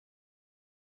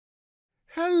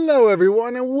Hello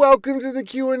everyone and welcome to the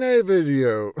Q&A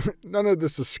video. None of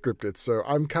this is scripted, so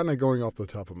I'm kind of going off the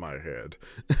top of my head.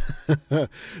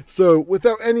 So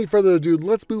without any further ado,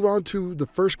 let's move on to the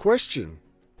first question.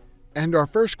 And our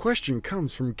first question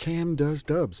comes from Cam Does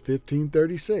Dubs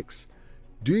 1536.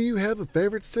 Do you have a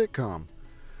favorite sitcom?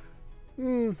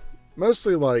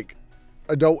 Mostly like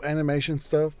adult animation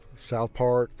stuff. South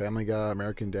Park, Family Guy,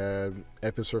 American Dad,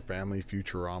 F is for Family,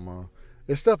 Futurama.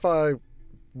 It's stuff I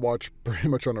watch pretty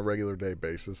much on a regular day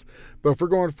basis. But if we're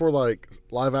going for like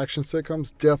live action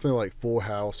sitcoms, definitely like Full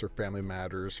House or Family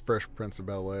Matters, Fresh Prince of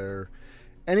Bel-Air.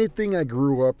 Anything I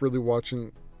grew up really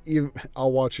watching, even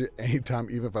I'll watch it anytime,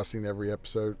 even if I've seen every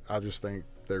episode. I just think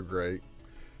they're great.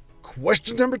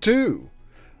 Question number 2.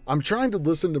 I'm trying to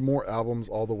listen to more albums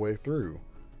all the way through.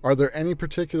 Are there any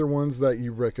particular ones that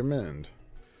you recommend?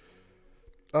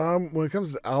 When it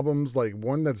comes to albums, like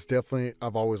one that's definitely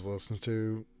I've always listened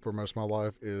to for most of my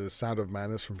life is Sound of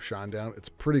Madness from Shinedown. It's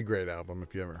a pretty great album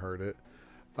if you haven't heard it.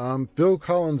 Phil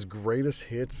Collins' Greatest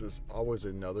Hits is always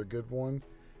another good one.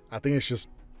 I think it's just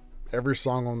every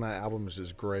song on that album is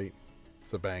just great.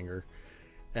 It's a banger.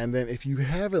 And then if you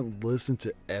haven't listened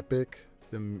to Epic,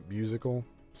 the musical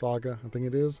saga, I think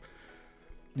it is,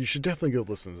 you should definitely go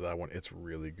listen to that one. It's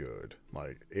really good.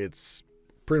 Like, it's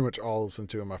pretty much all I listen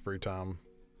to in my free time.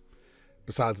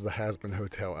 Besides the Has Been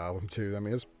Hotel album too. I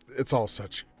mean, it's all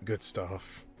such good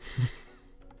stuff.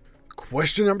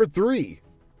 Question number 3.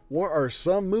 What are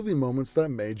some movie moments that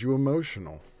made you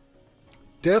emotional?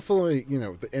 Definitely,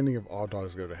 the ending of All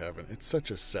Dogs Go to Heaven. It's such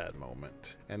a sad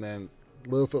moment. And then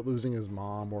Littlefoot losing his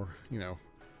mom, or,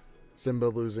 Simba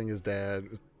losing his dad.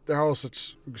 They're all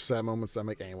such sad moments that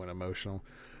make anyone emotional.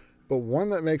 But one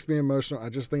that makes me emotional, I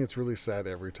just think it's really sad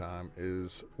every time,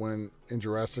 is when in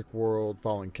Jurassic World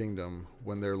Fallen Kingdom,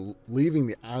 when they're leaving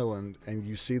the island and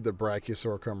you see the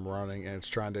Brachiosaur come running and it's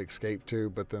trying to escape too,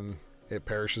 but then it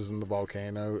perishes in the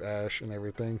volcano ash and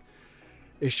everything.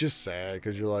 It's just sad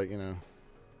because you're like,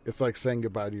 it's like saying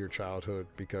goodbye to your childhood,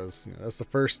 because that's the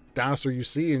first dinosaur you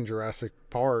see in Jurassic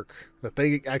Park that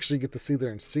they actually get to see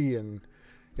there and see, and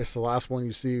it's the last one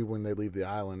you see when they leave the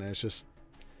island, and it's just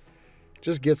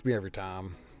gets me every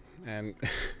time. And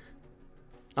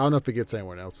I don't know if it gets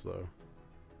anyone else though.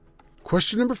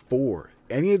 Question number 4.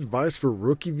 Any advice for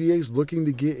rookie VAs looking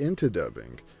to get into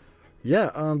dubbing?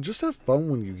 Yeah, just have fun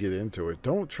when you get into it.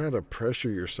 Don't try to pressure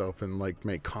yourself and like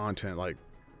make content like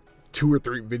 2 or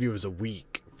 3 videos a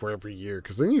week for every year,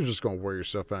 because then you're just gonna wear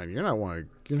yourself out. You're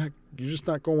just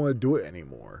not gonna want to do it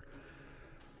anymore.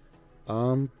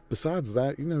 Besides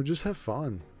that, just have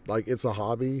fun. Like, it's a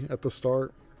hobby at the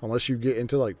start. Unless you get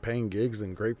into like paying gigs,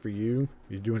 then great for you.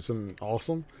 You're doing something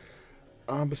awesome.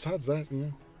 Besides that,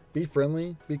 be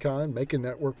friendly, be kind, make a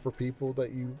network for people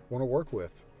that you want to work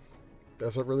with.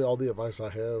 That's really all the advice I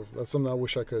have. That's something I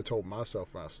wish I could have told myself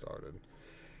when I started.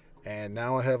 And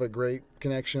now I have a great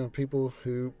connection of people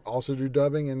who also do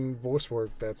dubbing and voice work.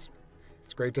 It's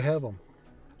great to have them.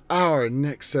 Our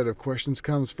next set of questions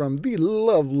comes from the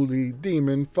lovely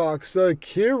Demon Fox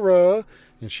Akira.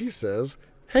 And she says,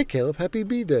 "Hey Caleb, happy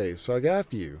B-Day, so I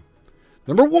got you.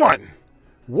 Number 1,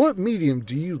 what medium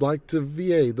do you like to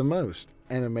VA the most?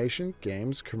 Animation,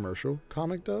 games, commercial,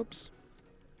 comic dubs?"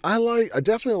 I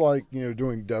definitely like,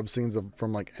 doing dub scenes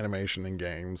from like animation and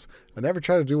games. I never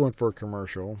try to do one for a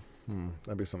commercial.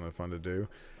 That'd be something fun to do.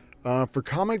 For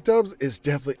comic dubs,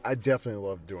 I definitely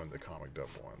love doing the comic dub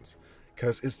ones,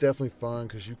 because it's definitely fun,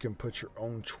 because you can put your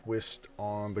own twist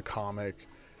on the comic.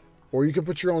 Or you can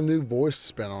put your own new voice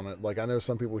spin on it. Like, I know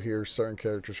some people hear certain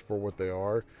characters for what they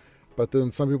are, but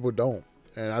then some people don't.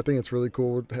 And I think it's really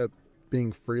cool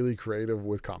being freely creative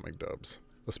with comic dubs.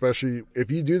 Especially if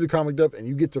you do the comic dub and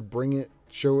you get to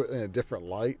show it in a different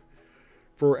light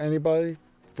for anybody,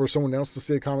 for someone else to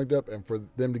see a comic dub, and for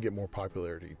them to get more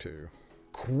popularity too.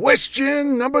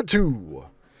 Question number 2.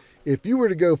 If you were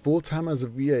to go full-time as a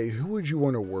VA, who would you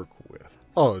want to work with?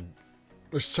 Oh,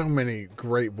 there's so many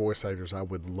great voice actors I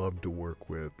would love to work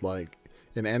with. Like,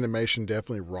 in animation,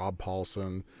 definitely Rob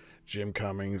Paulson, Jim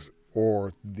Cummings,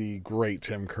 or the great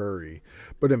Tim Curry.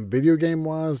 But in video game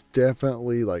wise,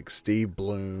 definitely like Steve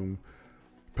Bloom,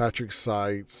 Patrick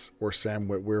Seitz, or Sam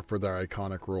Witwer for their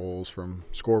iconic roles from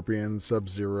Scorpion,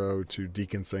 Sub-Zero to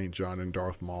Deacon St. John and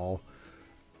Darth Maul.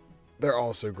 They're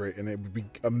all so great, and it would be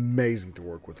amazing to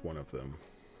work with one of them.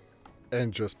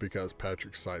 And just because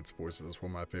Patrick Seitz voices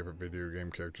one of my favorite video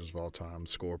game characters of all time,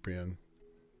 Scorpion.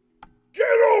 Get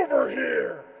over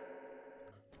here!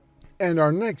 And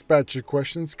our next batch of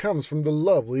questions comes from the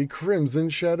lovely Crimson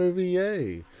Shadow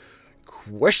VA.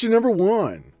 Question number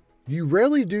 1. You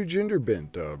rarely do gender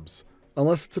bent dubs,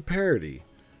 unless it's a parody.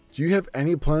 Do you have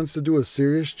any plans to do a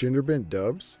serious gender bent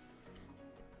dubs?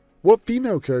 What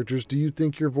female characters do you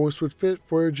think your voice would fit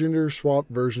for a gender swap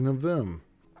version of them?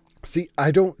 See,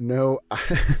 I don't know.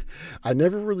 I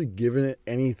never really given it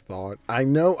any thought. I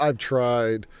know I've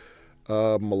tried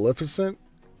Maleficent,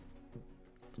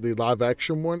 the live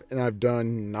action one, and I've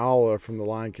done Nala from The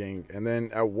Lion King. And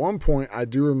then at one point, I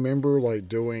do remember like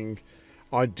doing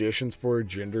auditions for a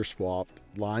gender swapped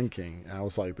Lion King. And I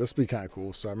was like, this would be kind of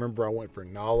cool. So I remember I went for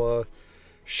Nala,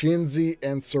 Shinzi,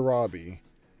 and Sarabi.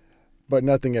 But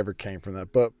nothing ever came from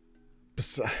that. But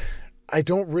I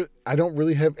don't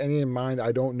really have any in mind.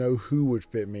 I don't know who would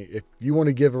fit me. If you want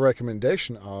to give a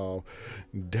recommendation, I'll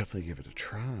definitely give it a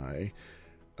try.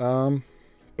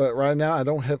 But right now, I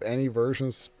don't have any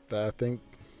versions that I think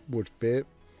would fit.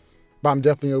 But I'm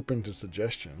definitely open to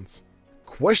suggestions.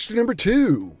 Question number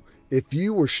 2. If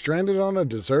you were stranded on a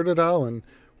deserted island,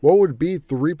 what would be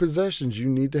 3 possessions you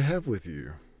need to have with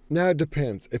you? Now, it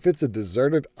depends. If it's a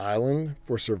deserted island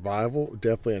for survival,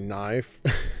 definitely a knife.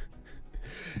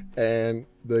 And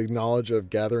the knowledge of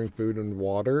gathering food and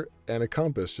water, and a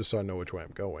compass, just so I know which way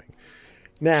I'm going.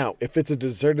 Now, if it's a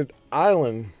deserted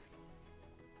island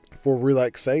for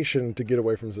relaxation to get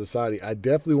away from society, I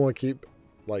definitely want to keep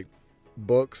like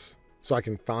books so I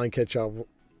can finally catch up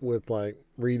with like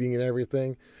reading and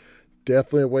everything.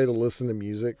 Definitely a way to listen to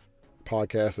music,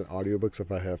 podcasts, and audiobooks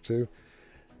if I have to.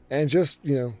 And just,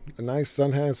 a nice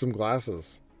sun hat and some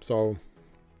glasses so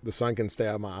the sun can stay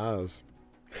out of my eyes.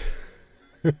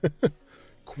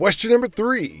 Question number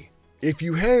 3. If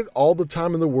you had all the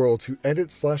time in the world to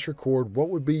edit/record, what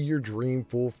would be your dream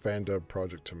full fan dub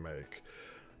project to make?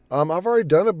 I've already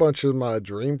done a bunch of my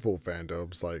dream full fan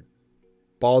dubs, like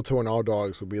Balto and All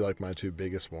Dogs would be like my 2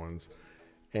 biggest ones.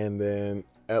 And then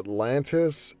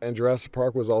Atlantis and Jurassic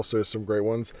Park was also some great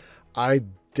ones. I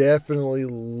definitely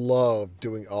love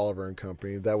doing Oliver and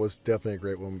Company. That was definitely a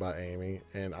great one by Amy.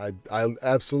 And I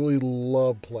absolutely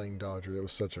love playing Dodger. It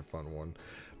was such a fun one.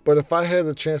 But if I had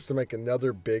the chance to make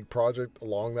another big project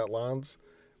along that lines,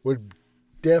 would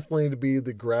definitely be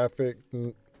the graphic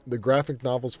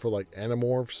novels for like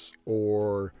Animorphs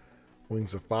or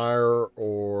Wings of Fire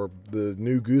or the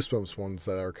new Goosebumps ones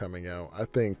that are coming out. I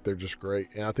think they're just great.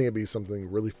 And I think it'd be something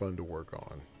really fun to work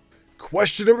on.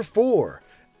 Question number 4.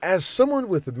 As someone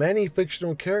with many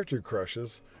fictional character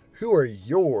crushes, who are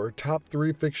your top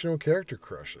 3 fictional character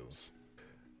crushes?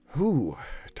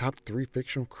 Top 3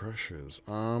 fictional crushes.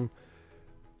 In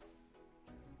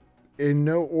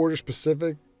no order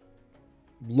specific,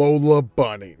 Lola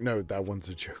Bunny. No, that one's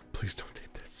a joke. Please don't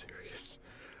take that serious.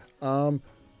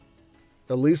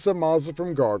 Elisa Mazza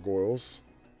from Gargoyles,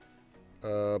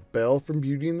 Belle from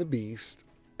Beauty and the Beast,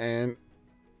 and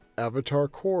Avatar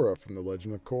Korra from The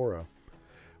Legend of Korra.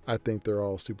 I think they're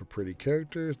all super pretty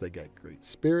characters. They got great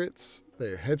spirits.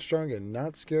 They're headstrong and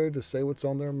not scared to say what's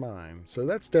on their mind. So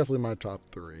that's definitely my top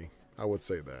 3. I would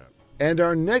say that. And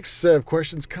our next set of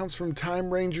questions comes from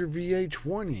Time Ranger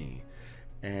VH20.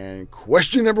 And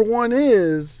question number 1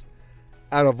 is,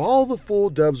 out of all the full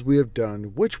dubs we have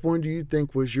done, which one do you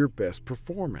think was your best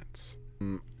performance?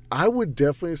 I would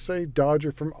definitely say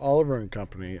Dodger from Oliver and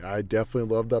Company. I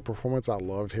definitely loved that performance. I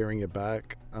loved hearing it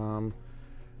back.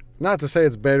 Not to say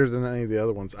it's better than any of the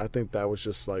other ones. I think that was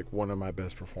just like one of my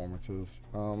best performances.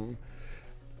 Of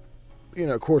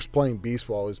course, playing Beast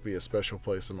will always be a special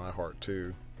place in my heart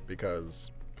too, because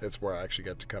it's where I actually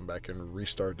got to come back and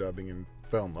restart dubbing and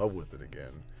fell in love with it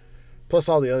again. Plus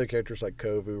all the other characters like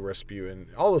Kovu, Rasputin,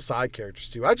 all the side characters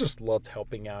too. I just loved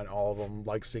helping out all of them,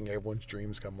 like seeing everyone's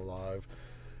dreams come alive.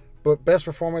 But best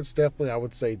performance, definitely I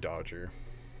would say Dodger.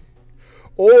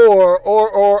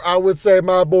 Or I would say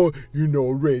my boy,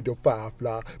 Ray the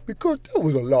Firefly, because that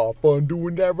was a lot of fun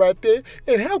doing that right there.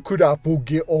 And how could I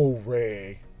forget old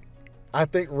Ray? I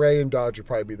think Ray and Dodger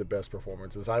probably be the best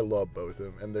performances. I love both of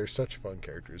them, and they're such fun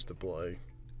characters to play.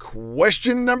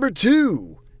 Question number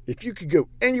 2. If you could go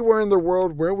anywhere in the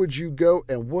world, where would you go,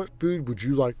 and what food would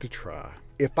you like to try?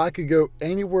 If I could go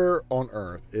anywhere on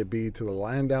Earth, it'd be to the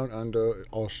land down under,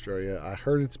 Australia. I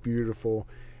heard it's beautiful.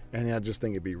 And I just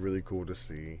think it'd be really cool to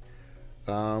see.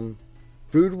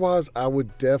 Food-wise, I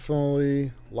would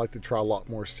definitely like to try a lot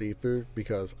more seafood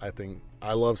because I think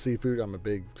I love seafood. I'm a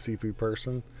big seafood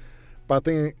person. But I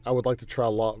think I would like to try a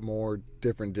lot more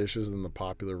different dishes than the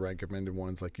popular recommended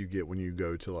ones like you get when you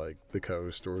go to like the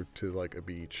coast or to like a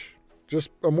beach. Just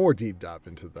a more deep dive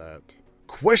into that.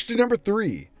 Question number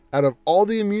 3. Out of all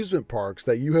the amusement parks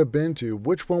that you have been to,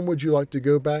 which one would you like to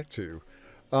go back to?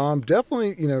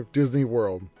 Definitely, Disney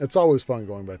World. It's always fun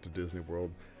going back to Disney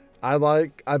World.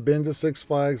 I've been to Six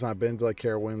Flags, and I've been to like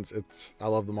Carowinds. I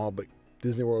love them all, but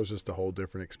Disney World is just a whole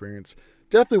different experience.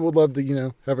 definitely would love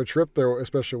to, have a trip there,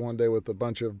 especially one day with a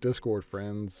bunch of Discord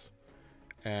friends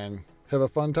and have a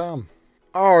fun time.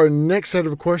 Our next set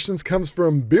of questions comes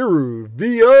from Biru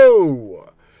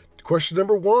VO. Question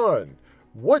number 1.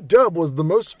 What dub was the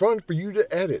most fun for you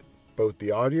to edit, both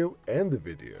the audio and the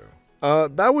video?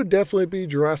 That would definitely be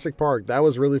Jurassic Park. That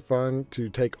was really fun to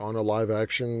take on a live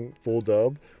action full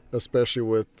dub, especially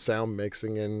with sound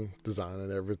mixing and design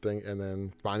and everything, and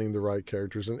then finding the right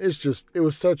characters. And it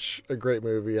was such a great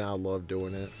movie, and I love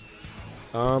doing it.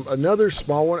 Another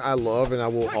small one I love, and I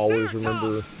will always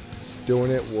remember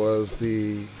doing it, was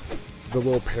the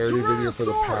little parody video for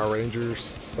the Power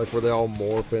Rangers, like where they all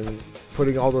morph and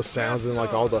putting all the sounds in,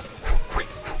 like all the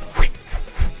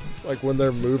like when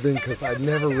they're moving, because I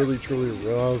never really truly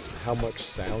realized how much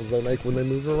sounds they make when they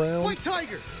move around. White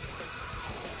Tiger.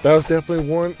 That was definitely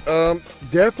one.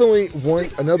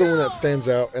 Another one that stands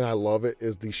out, and I love it,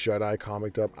 is the Shut Eye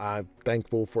comic dub. I'm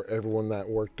thankful for everyone that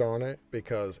worked on it,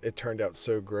 because it turned out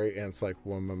so great, and it's like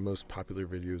one of my most popular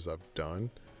videos I've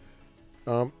done.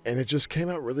 And it just came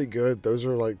out really good. Those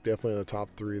are like definitely the top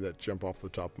 3 that jump off the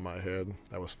top of my head.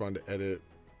 That was fun to edit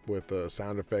with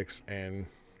sound effects and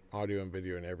audio and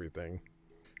video and everything.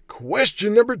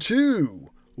 Question number 2.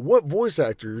 What voice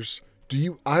actors do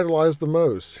you idolize the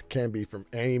most? Can be from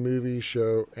any movie,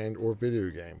 show, and or video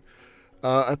game.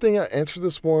 I think I answered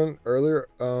this one earlier.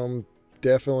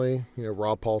 Definitely,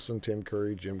 Rob Paulson, Tim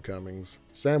Curry, Jim Cummings,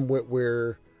 Sam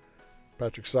Witwer,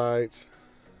 Patrick Seitz,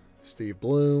 Steve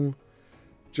Bloom.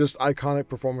 Just iconic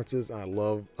performances, and I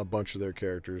love a bunch of their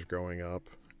characters growing up.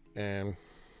 And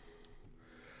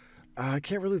I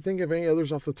can't really think of any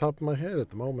others off the top of my head at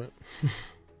the moment.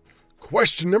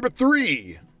 Question number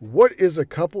 3. What is a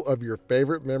couple of your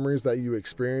favorite memories that you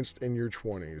experienced in your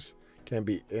 20s? Can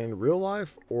be in real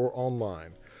life or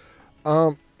online.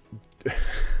 A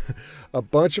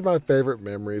bunch of my favorite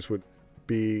memories would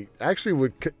be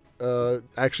actually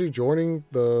joining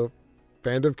the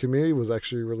fandom community was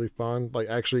actually really fun. Like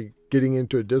actually getting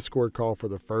into a Discord call for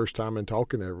the first time and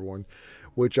talking to everyone,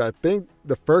 which I think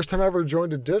the first time I ever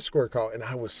joined a Discord call, and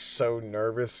I was so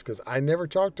nervous because I never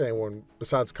talked to anyone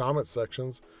besides comment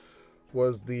sections,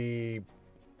 was the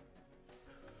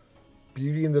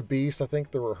Beauty and the Beast. I think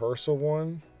the rehearsal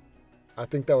one. I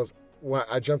think that was when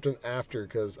I jumped in after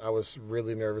because I was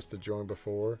really nervous to join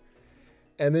before.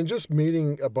 And then just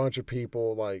meeting a bunch of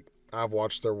people, like I've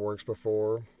watched their works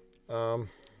before. One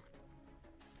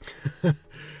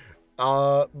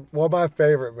of my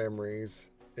favorite memories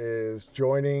is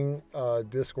joining a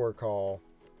Discord call,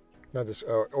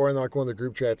 or in like one of the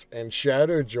group chats, and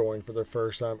Shadow joined for the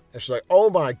first time, and she's like, "Oh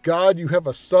my God, you have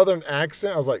a Southern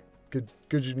accent." I was like,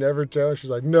 "Could you never tell?" She's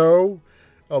like, "No."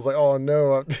 I was like, "Oh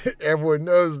no, everyone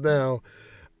knows now."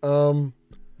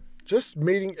 Just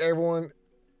meeting everyone,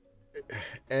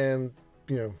 and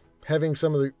having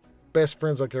some of the best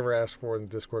friends I could ever ask for in the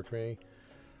Discord community.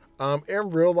 In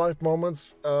real life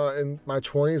moments, in my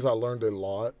 20s, I learned a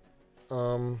lot.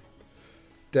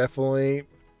 Definitely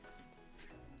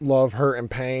love, hurt, and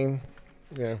pain.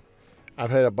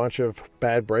 I've had a bunch of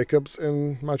bad breakups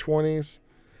in my 20s,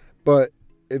 but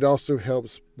it also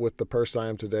helps with the person I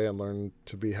am today and learn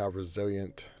to be how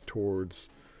resilient towards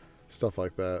stuff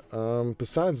like that.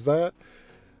 Besides that,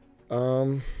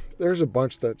 there's a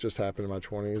bunch that just happened in my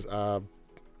 20s.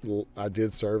 I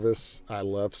did service. I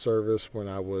left service when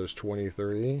I was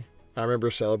 23. I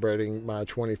remember celebrating my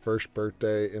 21st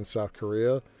birthday in South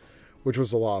Korea, which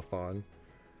was a lot of fun.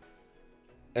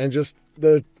 And just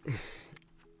your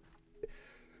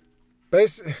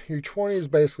 20s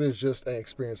basically is just an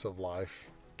experience of life.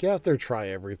 Get out there, try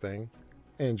everything,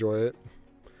 and enjoy it.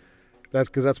 That's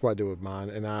what I do with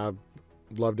mine, and I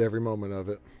loved every moment of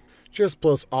it. Just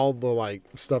plus all the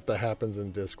stuff that happens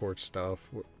in Discord stuff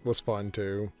was fun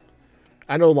too.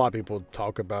 I know a lot of people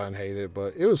talk about and hate it,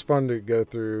 but it was fun to go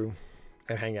through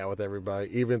and hang out with everybody,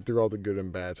 even through all the good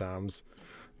and bad times.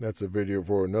 That's a video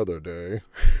for another day.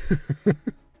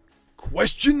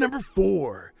 Question number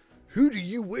 4. Who do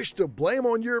you wish to blame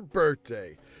on your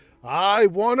birthday? I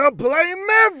want to blame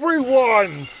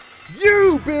everyone!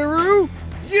 You, Biru!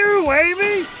 You,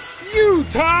 Amy! You,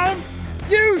 Tom!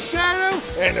 You, Shadow,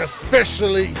 and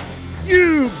especially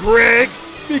you, Greg,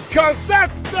 because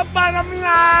that's the bottom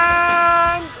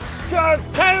line, because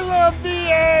Caleb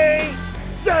VA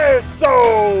says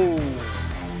so.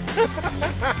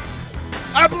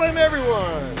 I blame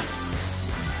everyone,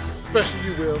 especially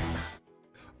you, Will.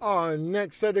 Our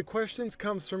next set of questions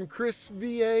comes from Chris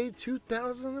VA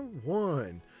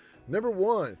 2001. Number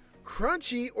 1,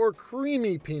 crunchy or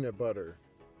creamy peanut butter?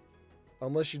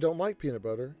 Unless you don't like peanut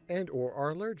butter and or are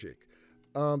allergic.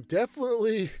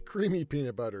 Definitely creamy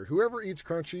peanut butter. Whoever eats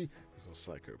crunchy is a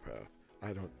psychopath.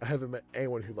 I haven't met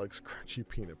anyone who likes crunchy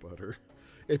peanut butter.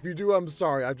 If you do, I'm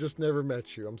sorry. I've just never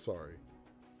met you. I'm sorry.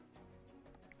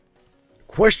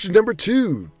 Question number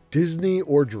 2. Disney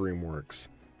or DreamWorks?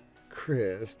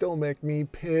 Chris, don't make me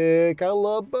pick. I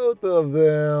love both of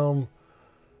them.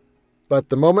 But at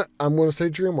the moment, I'm going to say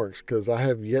DreamWorks because I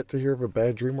have yet to hear of a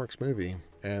bad DreamWorks movie.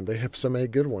 And they have so many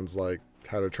good ones like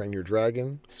How to Train Your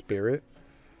Dragon, Spirit,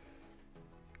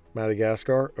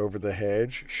 Madagascar, Over the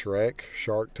Hedge, Shrek,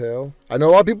 Shark Tale. I know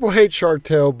a lot of people hate Shark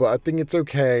Tale, but I think it's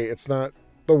okay. It's not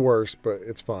the worst, but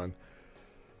it's fun.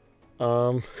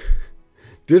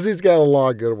 Disney's got a lot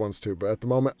of good ones too, but at the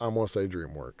moment, I'm going to say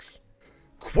DreamWorks.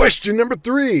 Question number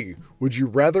 3. Would you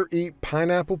rather eat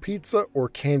pineapple pizza or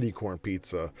candy corn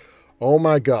pizza? Oh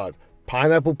my God.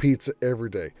 Pineapple pizza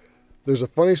every day. There's a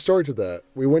funny story to that.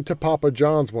 We went to Papa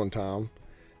John's one time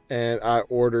and I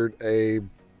ordered a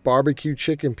barbecue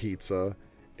chicken pizza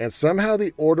and somehow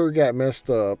the order got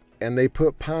messed up and they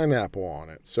put pineapple on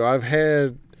it. So I've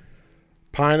had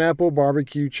pineapple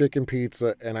barbecue chicken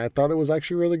pizza and I thought it was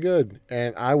actually really good.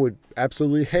 And I would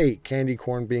absolutely hate candy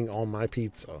corn being on my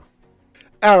pizza.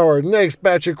 Our next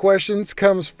batch of questions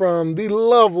comes from the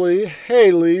lovely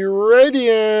Haley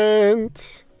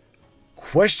Radiant.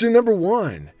 Question number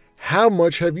 1. How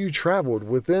much have you traveled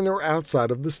within or outside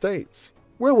of the States?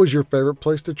 Where was your favorite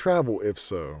place to travel, if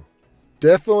so?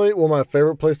 Definitely one of my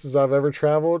favorite places I've ever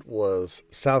traveled was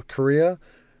South Korea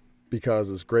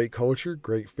because it's great culture,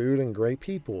 great food, and great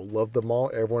people. Loved them all.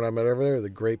 Everyone I met over there, they're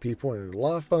great people, and a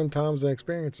lot of fun times and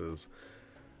experiences.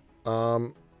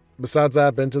 Besides that,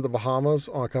 I've been to the Bahamas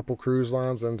on a couple cruise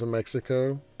lines and to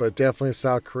Mexico, but definitely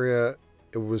South Korea,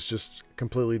 it was just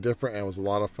completely different and it was a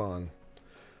lot of fun.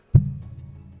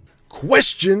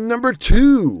 Question number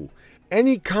 2.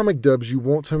 Any comic dubs you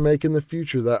want to make in the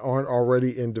future that aren't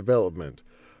already in development?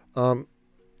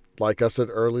 Like I said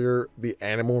earlier, the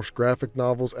Animorphs graphic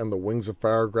novels and the Wings of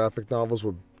Fire graphic novels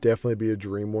would definitely be a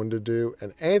dream one to do.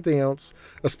 And anything else,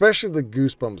 especially the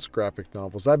Goosebumps graphic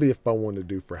novels, that'd be a fun one to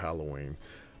do for Halloween.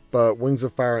 But Wings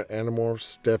of Fire and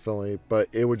Animorphs, definitely. But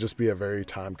it would just be a very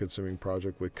time-consuming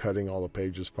project with cutting all the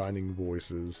pages, finding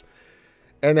voices,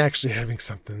 and actually having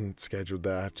something scheduled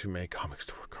that I have too many comics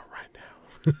to work on right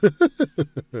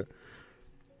now.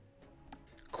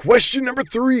 Question number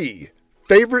 3.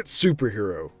 Favorite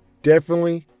superhero?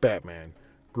 Definitely Batman.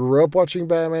 Grew up watching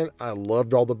Batman. I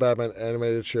loved all the Batman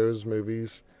animated shows,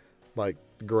 movies. Like,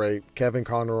 great. Kevin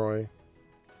Conroy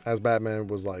as Batman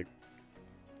was like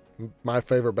my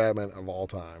favorite Batman of all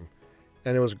time.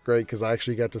 And it was great because I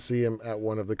actually got to see him at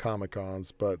one of the Comic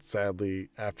Cons, but sadly,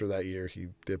 after that year, he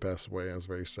did pass away, and I was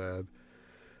very sad.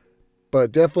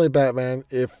 But definitely Batman.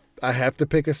 If I have to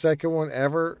pick a second one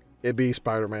ever, it'd be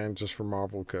Spider-Man, just for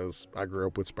Marvel, because I grew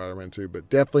up with Spider-Man too, but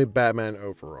definitely Batman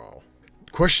overall.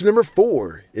 Question number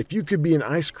 4. If you could be an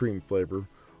ice cream flavor,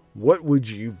 what would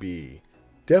you be?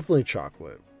 Definitely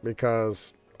chocolate,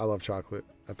 because I love chocolate.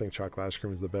 I think chocolate ice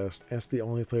cream is the best. That's the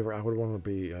only flavor I would want to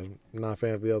be. I'm not a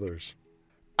fan of the others.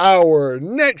 Our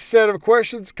next set of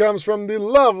questions comes from the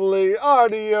lovely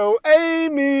Audio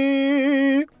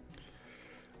Amy.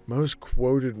 Most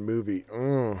quoted movie.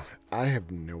 I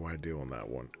have no idea on that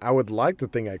one. I would like to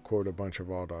think I quote a bunch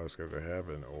of All Dogs Go to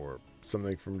Heaven or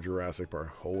something from Jurassic Park.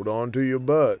 Hold on to your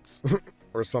butts.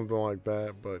 Or something like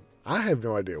that. But I have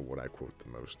no idea what I quote the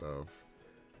most of.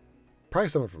 Probably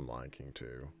something from Lion King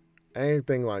too.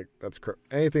 Anything like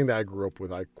anything that I grew up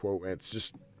with, I quote, and it's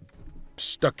just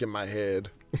stuck in my head.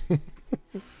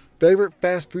 Favorite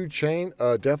fast food chain?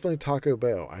 Definitely Taco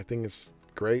Bell. I think it's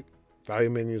great. Value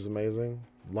menu is amazing.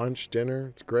 Lunch, dinner,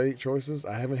 it's great choices.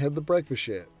 I haven't had the breakfast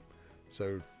yet,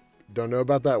 so don't know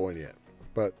about that one yet.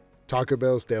 But Taco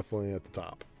Bell is definitely at the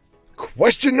top.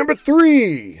 Question number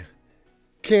 3.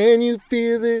 Can you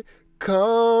feel it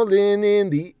calling in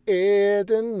the air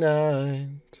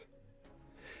tonight?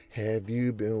 Have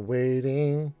you been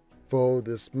waiting for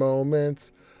this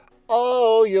moment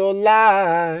all your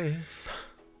life?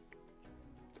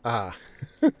 But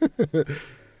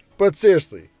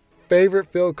seriously, favorite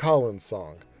Phil Collins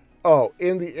song? Oh,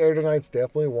 In the Air Tonight's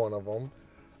definitely one of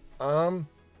them.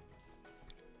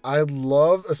 I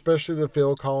love especially the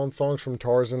Phil Collins songs from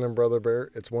Tarzan and Brother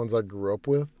Bear. It's ones I grew up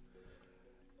with.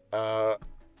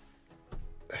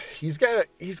 He's got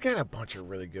a bunch of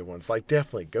really good ones. Like,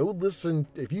 definitely go listen.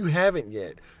 If you haven't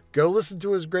yet, go listen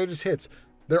to his greatest hits.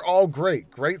 They're all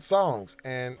great songs,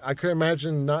 and I could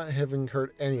imagine not having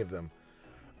heard any of them.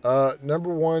 Number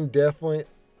 1, definitely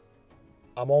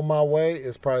I'm on My Way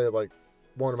is probably like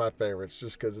one of my favorites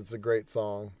just because it's a great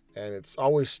song and it's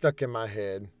always stuck in my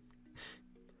head.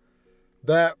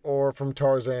 That or from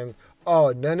Tarzan.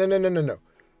 Oh, no, no, no, no, no, no.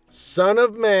 Son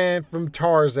of Man from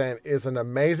Tarzan is an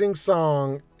amazing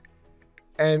song,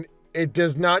 and it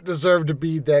does not deserve to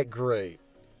be that great.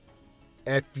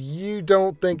 And if you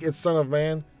don't think it's Son of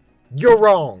Man, you're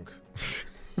wrong.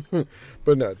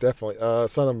 But no, definitely.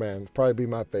 Son of Man probably be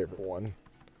my favorite one.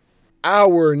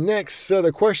 Our next set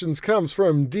of questions comes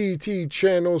from DT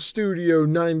Channel Studio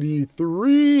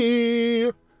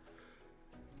 93.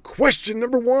 Question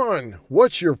number 1.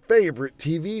 What's your favorite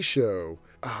TV show?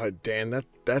 Dan,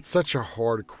 that's such a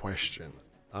hard question.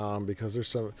 Because there's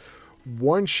some...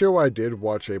 One show I did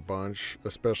watch a bunch,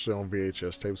 especially on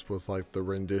VHS tapes, was like the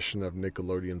rendition of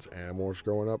Nickelodeon's Animorphs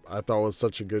growing up. I thought it was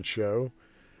such a good show.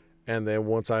 And then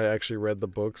once I actually read the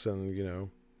books and,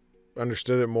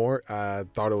 understood it more, I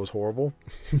thought it was horrible.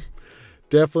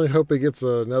 Definitely hope it gets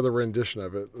another rendition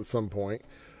of it at some point.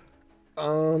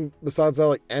 Besides that,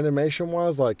 like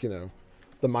animation-wise, like,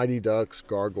 the Mighty Ducks,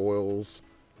 Gargoyles,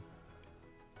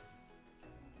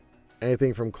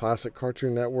 anything from classic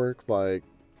Cartoon Network, like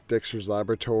Dexter's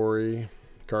Laboratory,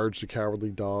 Courage the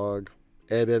Cowardly Dog,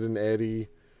 Ed, Edd n Eddy.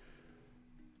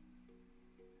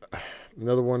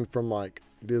 Another one from like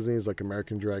Disney's like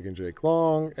American Dragon, Jake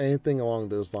Long. Anything along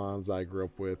those lines I grew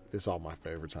up with. It's all my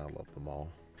favorites. I love them all.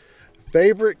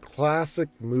 Favorite classic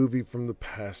movie from the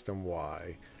past and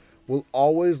why? Will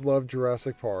always love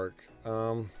Jurassic Park.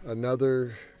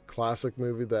 Another classic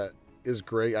movie that is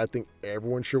great. I think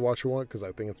everyone should watch it because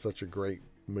I think it's such a great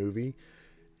movie.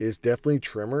 Is definitely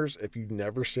Tremors. If you've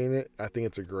never seen it, I think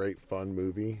it's a great, fun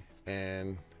movie.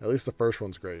 And at least the first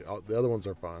one's great. The other ones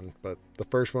are fun, but the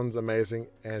first one's amazing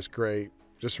and it's great.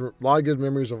 Just a lot of good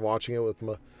memories of watching it with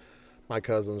my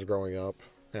cousins growing up.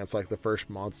 And it's like the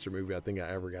first monster movie I think I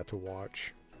ever got to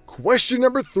watch. Question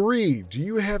number 3. Do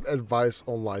you have advice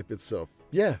on life itself?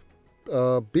 Yeah.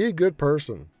 Be a good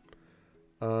person.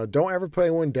 Don't ever put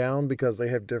anyone down because they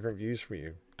have different views from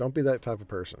you. Don't be that type of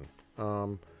person.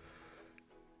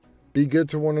 Be good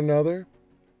to one another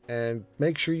and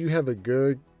make sure you have a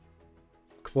good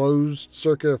closed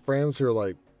circuit of friends who are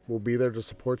like, will be there to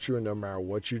support you and no matter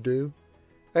what you do.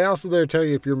 And also there to tell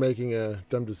you if you're making a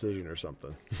dumb decision or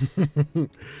something.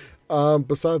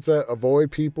 Besides that, avoid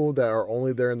people that are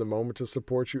only there in the moment to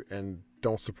support you and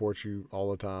don't support you all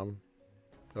the time.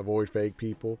 Avoid fake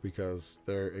people because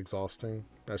they're exhausting.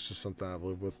 That's just something I've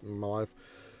lived with in my life.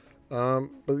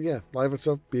 But yeah, life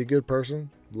itself, be a good person,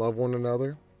 love one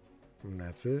another, and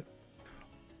that's it.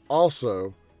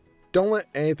 Also, don't let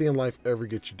anything in life ever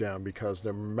get you down because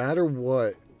no matter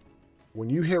what, when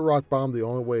you hit rock bottom, the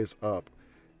only way is up.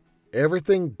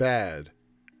 Everything bad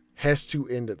has to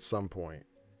end at some point,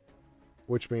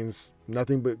 which means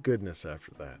nothing but goodness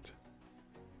after that.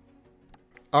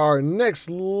 Our next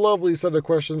lovely set of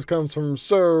questions comes from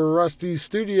Sir Rusty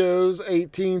Studios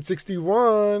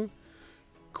 1861.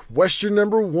 Question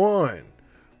number 1.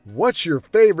 What's your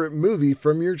favorite movie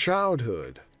from your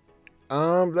childhood?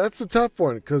 That's a tough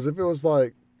one because if it was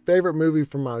like favorite movie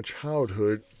from my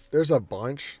childhood, there's a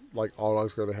bunch like All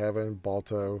Dogs Go to Heaven,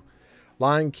 Balto,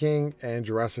 Lion King, and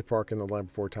Jurassic Park and the Land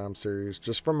Before Time series.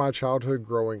 Just from my childhood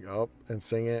growing up and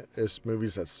seeing it, it's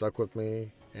movies that stuck with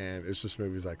me and it's just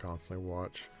movies I constantly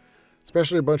watch.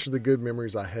 Especially a bunch of the good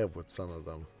memories I have with some of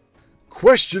them.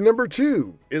 Question number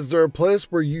 2. Is there a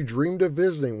place where you dreamed of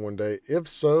visiting one day? If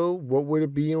so, what would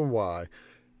it be and why?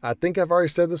 I think I've already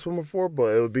said this one before,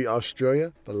 but it would be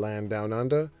Australia, the land down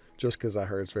under, just because I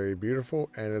heard it's very beautiful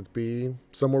and it'd be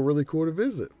somewhere really cool to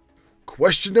visit.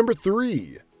 Question number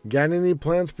 3. Got any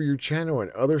plans for your channel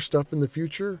and other stuff in the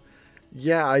future?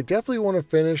 Yeah, I definitely want to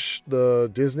finish the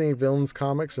Disney Villains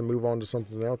comics and move on to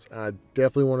something else. I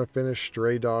definitely want to finish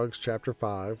Stray Dogs Chapter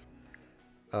 5.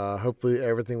 Hopefully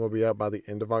everything will be out by the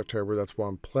end of October. That's what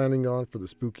I'm planning on for the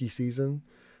spooky season.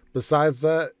 Besides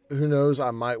that, who knows,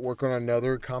 I might work on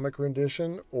another comic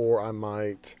rendition, or I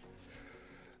might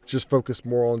just focus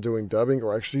more on doing dubbing,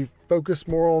 or actually focus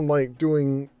more on like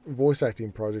doing voice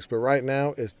acting projects. But right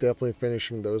now, it's definitely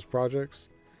finishing those projects.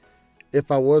 If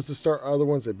I was to start other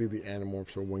ones, it'd be the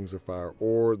Animorphs or Wings of Fire,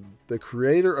 or the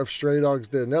creator of Stray Dogs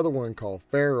did another one called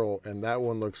Feral, and that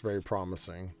one looks very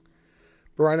promising.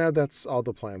 But right now, that's all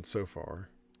the plans so far.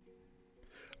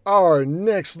 Our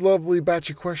next lovely batch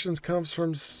of questions comes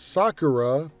from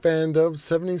Sakura Fandom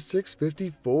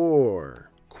 7654.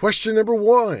 Question number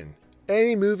 1.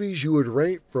 Any movies you would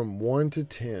rate from 1 to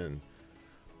 10?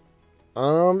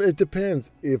 It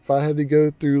depends. If I had to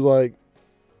go through like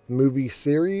movie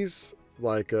series,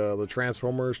 like the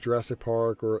Transformers, Jurassic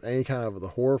Park, or any kind of the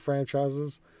horror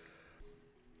franchises,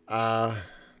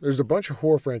 there's a bunch of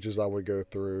horror franchises I would go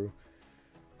through.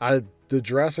 I The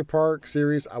Jurassic Park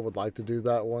series, I would like to do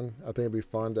that one. I think it'd be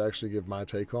fun to actually give my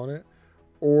take on it.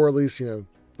 Or at least, the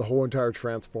whole entire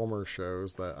Transformers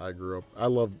shows that I grew up. I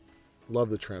love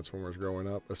the Transformers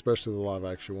growing up, especially the live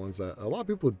action ones that a lot of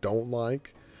people don't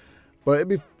like.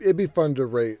 But it'd be fun to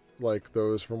rate like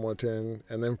those from 1 to 10.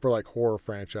 And then for like horror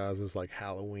franchises like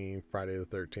Halloween, Friday the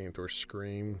 13th, or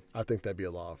Scream, I think that'd be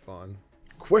a lot of fun.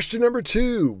 Question number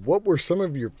 2. What were some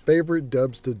of your favorite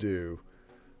dubs to do?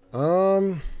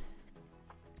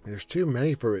 There's too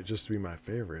many for it just to be my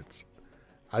favorites.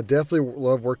 I definitely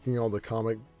love working on the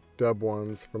comic dub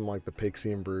ones from like the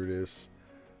Pixie and Brutus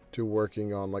to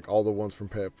working on like all the ones from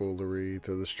Pet Foolery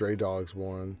to the Stray Dogs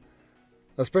one.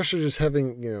 Especially just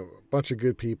having, a bunch of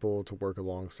good people to work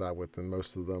alongside with, and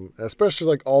most of them, especially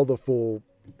like all the full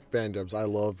fan dubs. I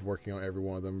loved working on every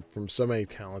one of them, from so many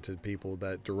talented people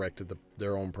that directed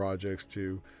their own projects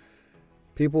to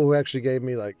people who actually gave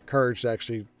me like courage to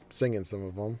actually sing in some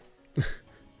of them.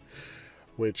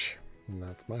 Which,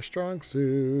 that's my strong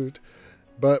suit.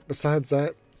 But besides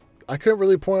that, I couldn't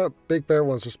really point out big fair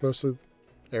ones, just mostly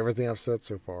everything I've said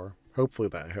so far. Hopefully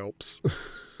that helps.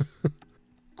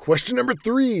 Question number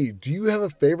 3. Do you have a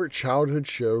favorite childhood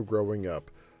show growing up?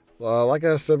 Like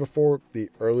I said before, the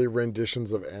early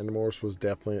renditions of Animorphs was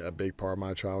definitely a big part of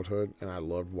my childhood, and I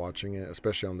loved watching it,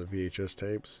 especially on the VHS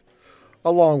tapes.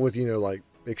 Along with, like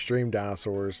Extreme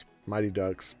Dinosaurs, Mighty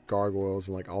Ducks, Gargoyles,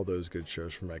 and like all those good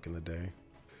shows from back in the day.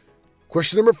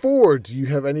 Question number 4. Do you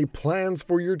have any plans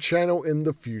for your channel in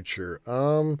the future?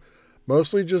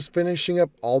 Mostly just finishing up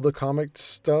all the comic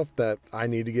stuff that I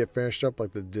need to get finished up,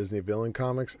 like the Disney Villain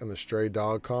comics and the Stray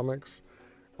Dog comics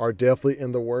are definitely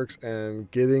in the works, and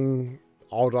getting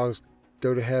All Dogs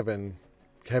Go to Heaven,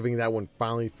 having that one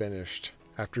finally finished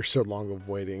after so long of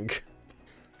waiting.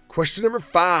 Question number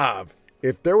 5.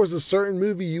 If there was a certain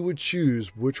movie you would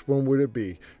choose, which one would it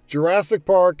be? Jurassic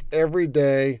Park, every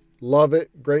day. Love it.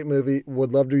 Great movie.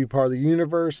 Would love to be part of the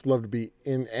universe. Love to be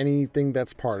in anything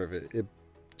that's part of it.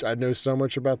 I know so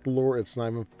much about the lore, it's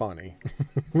not even funny.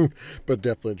 But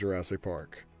definitely Jurassic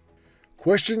Park.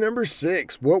 Question number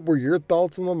 6. What were your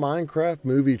thoughts on the Minecraft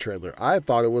movie trailer? I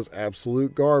thought it was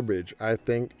absolute garbage. I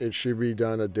think it should be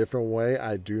done a different way.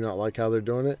 I do not like how they're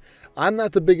doing it. I'm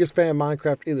not the biggest fan of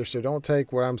Minecraft either, so don't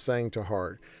take what I'm saying to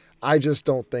heart. I just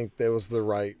don't think that was the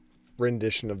right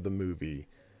rendition of the movie.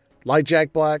 Like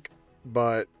Jack Black,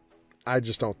 but I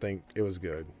just don't think it was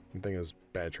good. I think it was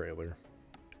a bad trailer.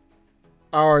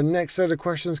 Our next set of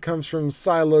questions comes from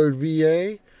Siloed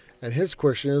VA, and his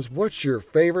question is, what's your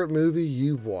favorite movie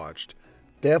you've watched?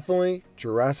 Definitely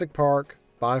Jurassic Park,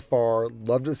 by far.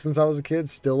 Loved it since I was a kid,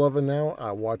 still love it now.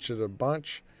 I watch it a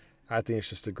bunch. I think it's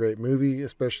just a great movie,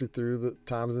 especially through the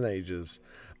times and ages.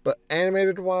 But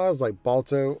animated wise, like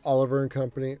Balto, Oliver and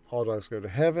Company, All Dogs Go to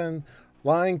Heaven,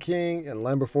 Lion King, and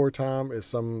Land Before Time is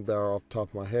some that are off the top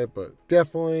of my head, but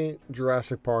definitely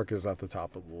Jurassic Park is at the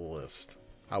top of the list.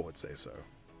 I would say so.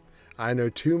 I know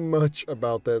too much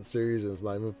about that series and it's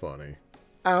not even funny.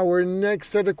 Our next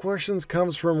set of questions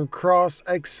comes from Cross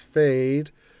X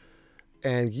Fade,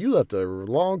 and you left a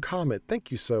long comment.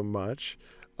 Thank you so much.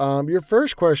 Your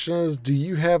first question is, do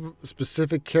you have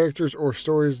specific characters or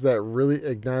stories that really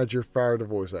ignite your fire to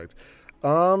voice act?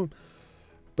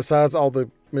 Besides all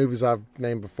the movies I've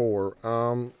named before,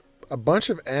 a bunch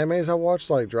of animes I watched,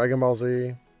 like Dragon Ball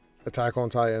Z, Attack on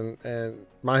Titan, and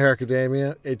My Hero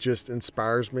Academia. It just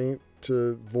inspires me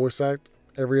to voice act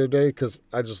every day because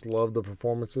I just love the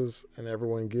performances and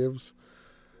everyone gives.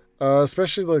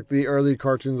 Especially like the early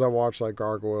cartoons I watched, like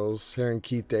Gargoyles, hearing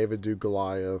Keith David do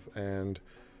Goliath, and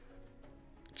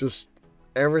just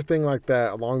everything like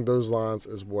that along those lines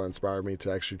is what inspired me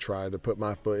to actually try to put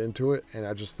my foot into it, and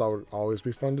I just thought it would always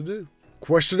be fun to do.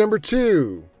 Question number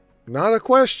 2. Not a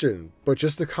question, but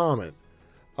just a comment.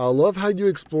 I love how you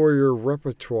explore your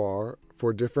repertoire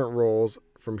for different roles,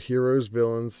 from heroes,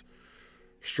 villains,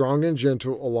 strong and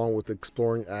gentle, along with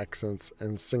exploring accents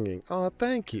and singing. Oh,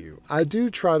 thank you. I do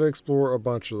try to explore a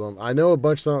bunch of them. I know a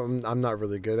bunch of them I'm not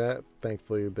really good at.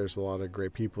 Thankfully, there's a lot of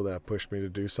great people that pushed me to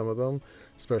do some of them,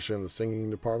 especially in the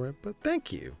singing department, but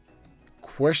thank you.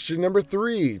 Question number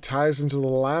 3 ties into the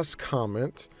last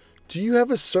comment. Do you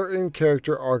have a certain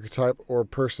character archetype or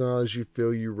personalities you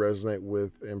feel you resonate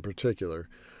with in particular?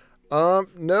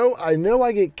 No, I know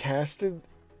I get casted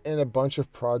in a bunch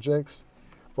of projects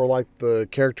for like the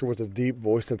character with a deep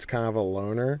voice that's kind of a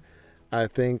loner. I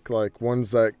think like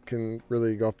ones that can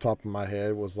really go off the top of my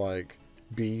head was like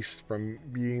Beast from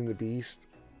Beauty and the Beast,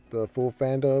 the full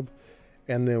fan dub,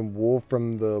 and then Wolf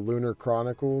from the Lunar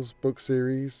Chronicles book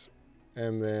series,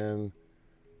 and then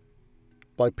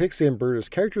like Pixie and Brutus,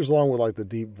 characters along with like the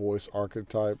deep voice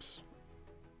archetypes,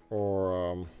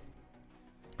 or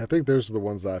I think those are the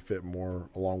ones that I fit more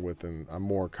along with and I'm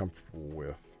more comfortable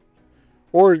with.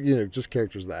 Or, just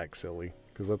characters that act silly,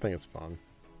 because I think it's fun.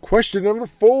 Question number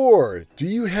 4. Do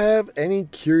you have any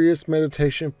curious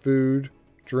meditation, food,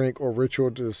 drink, or ritual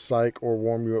to psych or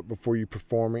warm you up before you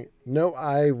performing? No,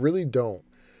 I really don't.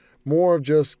 More of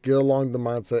just get along the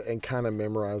mindset and kind of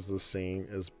memorize the scene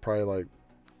is probably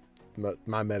like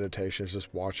my meditation is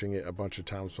just watching it a bunch of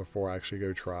times before I actually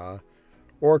go try.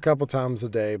 Or a couple times a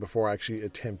day before I actually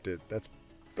attempt it.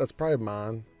 That's probably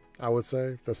mine, I would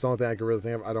say. That's the only thing I can really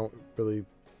think of. I don't really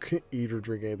eat or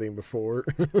drink anything before.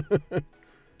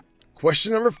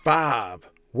 Question number 5.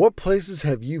 What places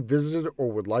have you visited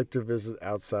or would like to visit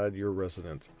outside your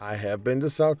residence? I have been to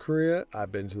South Korea.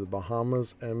 I've been to the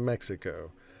Bahamas and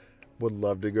Mexico. Would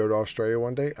love to go to Australia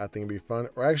one day. I think it'd be fun.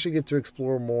 Or actually get to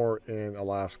explore more in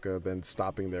Alaska than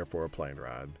stopping there for a plane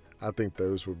ride. I think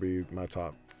those would be my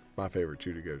favorite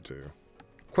 2 to go to.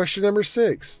 Question number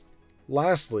 6.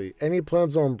 Lastly, any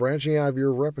plans on branching out of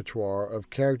your repertoire of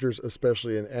characters,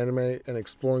 especially in anime, and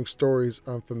exploring stories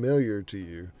unfamiliar to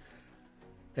you?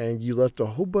 And you left a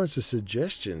whole bunch of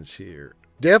suggestions here.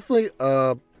 Definitely,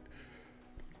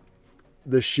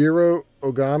 the Shiro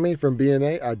Ogami from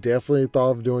BNA, I definitely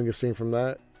thought of doing a scene from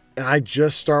that. And I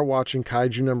just start watching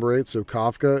Kaiju number 8, so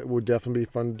Kafka would definitely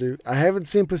be fun to do. I haven't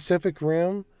seen Pacific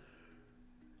Rim.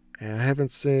 And I haven't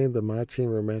seen the My Teen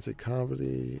romantic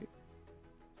comedy.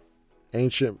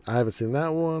 Ancient, I haven't seen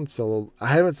that one. I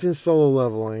haven't seen Solo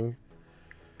Leveling.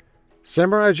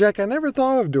 Samurai Jack, I never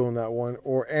thought of doing that one.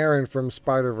 Or Aaron from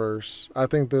Spider-Verse. I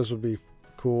think those would be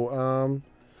cool.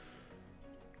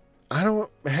 I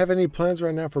don't have any plans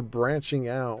right now for branching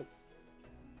out.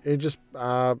 It just,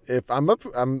 if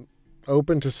I'm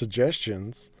open to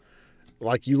suggestions.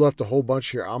 Like you left a whole bunch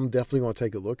here. I'm definitely going to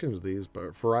take a look into these.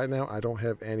 But for right now, I don't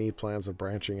have any plans of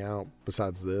branching out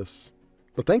besides this.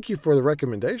 But thank you for the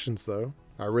recommendations, though.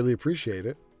 I really appreciate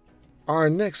it. Our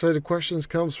next set of questions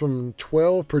comes from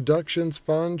 12 Productions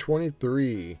Fun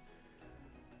 23.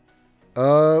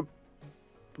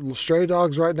 Stray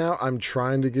Dogs right now, I'm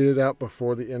trying to get it out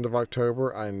before the end of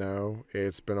October. I know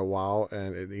it's been a while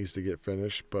and it needs to get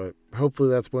finished, but hopefully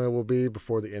that's when it will be,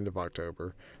 before the end of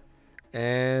October.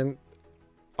 And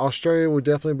Australia would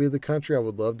definitely be the country I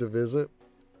would love to visit.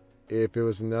 If it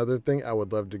was another thing, I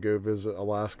would love to go visit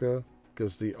Alaska,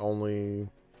 because the only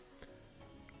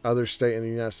other state in the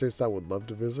United States I would love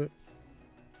to visit.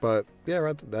 But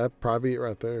yeah, that'd probably be it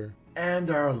right there.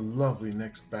 And our lovely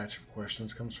next batch of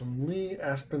questions comes from Lee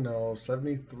Aspinall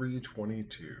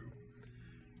 7322.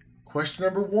 Question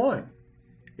number 1.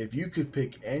 If you could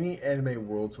pick any anime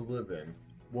world to live in,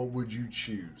 what would you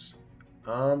choose?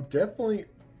 Definitely,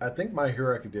 I think My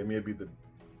Hero Academia would be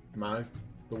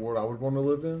the world I would want to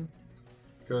live in.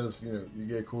 Because, you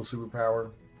get a cool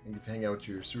superpower, you get to hang out with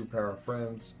your superpower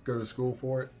friends, go to school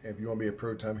for it. If you want to be a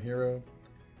pro-time hero,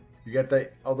 you got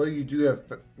that. Although you do have,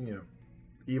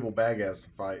 evil bad guys to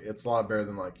fight, it's a lot better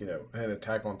than an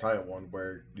Attack on Titan one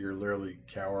where you're literally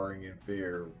cowering in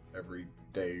fear every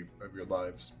day of your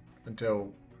lives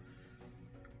until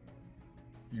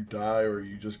you die or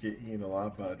you just get eaten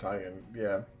alive by a Titan.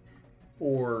 Yeah.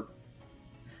 Or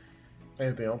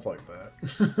anything else like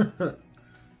that.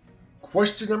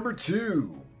 Question number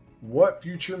 2. What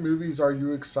future movies are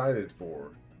you excited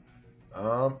for?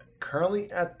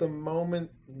 Currently at the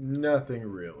moment, nothing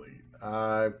really.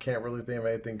 I can't really think of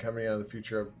anything coming out of the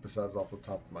future besides off the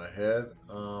top of my head.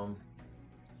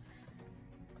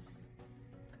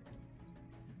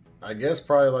 I guess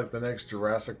probably the next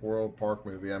Jurassic World Park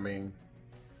movie. I mean,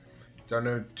 don't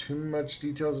know too much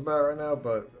details about it right now,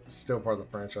 but still part of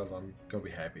the franchise. I'm going to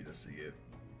be happy to see it.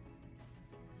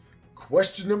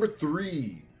 Question number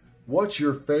 3. What's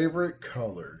your favorite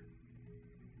color?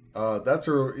 That's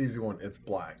a real easy one. It's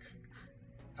black.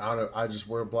 I don't know. I just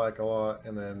wear black a lot,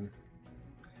 and then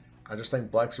I just think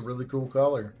black's a really cool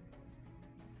color.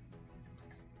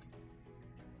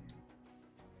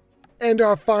 And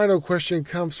our final question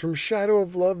comes from Shadow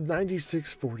of Love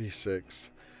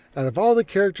 9646. Out of all the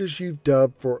characters you've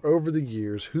dubbed for over the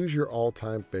years, who's your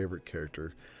all-time favorite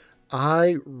character?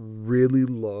 I really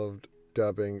loved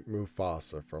dubbing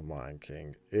Mufasa from Lion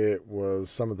King. It was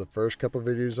some of the first couple of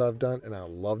videos I've done, and I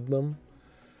loved them.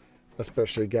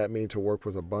 Especially got me to work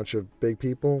with a bunch of big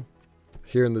people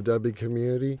here in the dubbing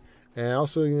community. And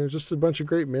also, just a bunch of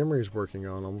great memories working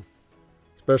on them.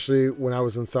 Especially when I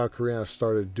was in South Korea and I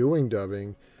started doing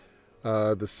dubbing.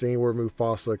 The scene where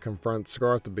Mufasa confronts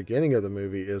Scar at the beginning of the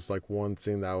movie is one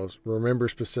scene that I remember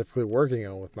specifically working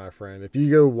on with my friend. If you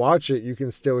go watch it, you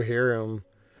can still hear him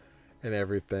and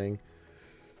everything.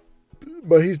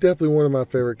 But he's definitely one of my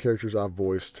favorite characters I've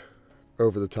voiced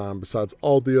over the time, besides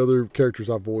all the other characters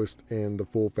I've voiced in the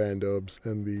full fan dubs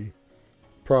and the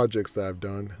projects that I've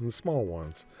done and the small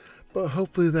ones. But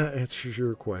hopefully that answers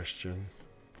your question.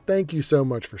 Thank you so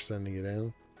much for sending it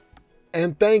in.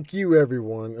 And thank you,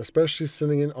 everyone, especially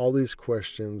sending in all these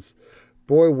questions.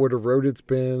 Boy, what a road it's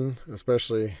been,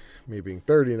 especially me being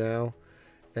 30 now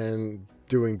and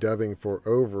doing dubbing for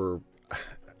over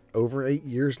 8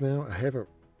 years now.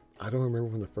 I don't remember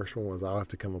when the first one was. I'll have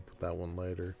to come up with that one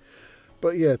later.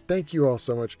 But yeah, thank you all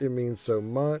so much. It means so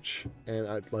much. And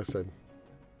like I said,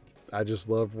 I just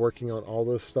love working on all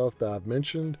this stuff that I've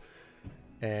mentioned.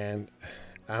 And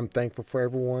I'm thankful for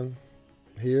everyone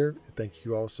here. Thank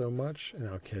you all so much. And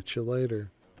I'll catch you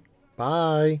later.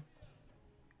 Bye.